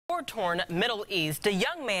War-torn Middle East, a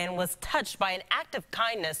young man was touched by an act of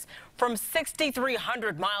kindness from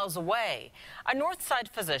 6,300 miles away. A Northside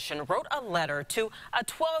physician wrote a letter to a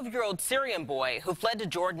 12-year-old Syrian boy who fled to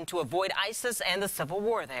Jordan to avoid ISIS and the civil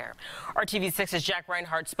war there. RTV6's Jack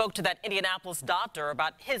Reinhardt spoke to that Indianapolis doctor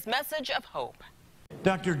about his message of hope.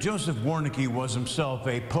 Dr. Joseph Warnicki was himself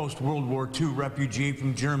a post-World War II refugee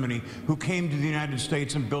from Germany who came to the United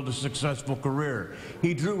States and built a successful career.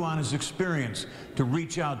 He drew on his experience to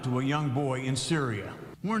reach out to a young boy in Syria.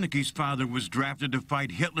 Warnicki's father was drafted to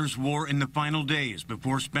fight Hitler's war in the final days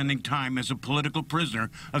before spending time as a political prisoner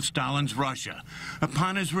of Stalin's Russia.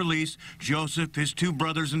 Upon his release, Joseph, his two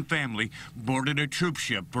brothers and family boarded a troop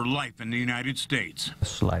ship for life in the United States.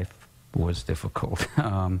 This life was difficult.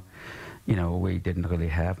 You know, we didn't really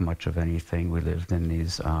have much of anything. We lived in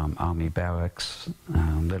these army barracks,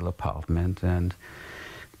 little apartment,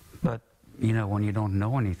 but you know, when you don't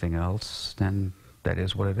know anything else, then that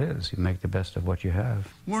is what it is. You make the best of what you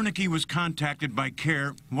have. Warnicki was contacted by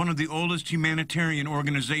CARE, one of the oldest humanitarian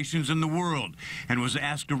organizations in the world, and was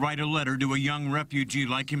asked to write a letter to a young refugee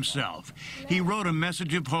like himself. He wrote a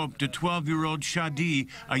message of hope to 12-year-old Shadi,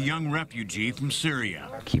 a young refugee from Syria.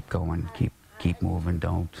 Keep going, keep moving,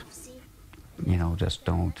 just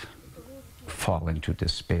don't fall into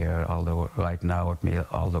despair, although right now it may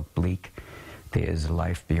all look bleak. There is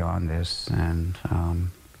life beyond this, and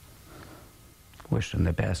wish them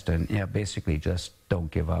the best, and yeah, basically just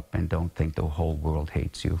don't give up and don't think the whole world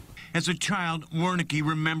hates you. As a child, Warnicki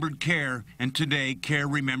remembered CARE, and today CARE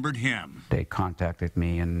remembered him. They contacted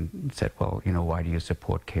me and said, well, why do you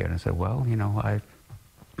support CARE? And I said, well, I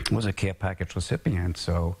was a care package recipient,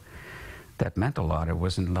 so that meant a lot. It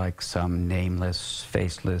wasn't like some nameless,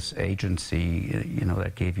 faceless agency,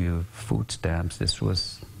 that gave you food stamps. This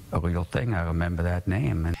was a real thing. I remember that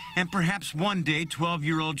name. And perhaps one day,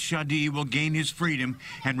 12-year-old Shadi will gain his freedom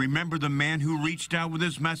and remember the man who reached out with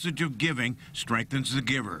his message of giving strengthens the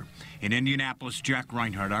giver. In Indianapolis, Jack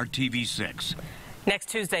Reinhardt, RTV6. Next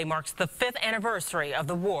Tuesday marks the 5th anniversary of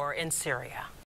the war in Syria.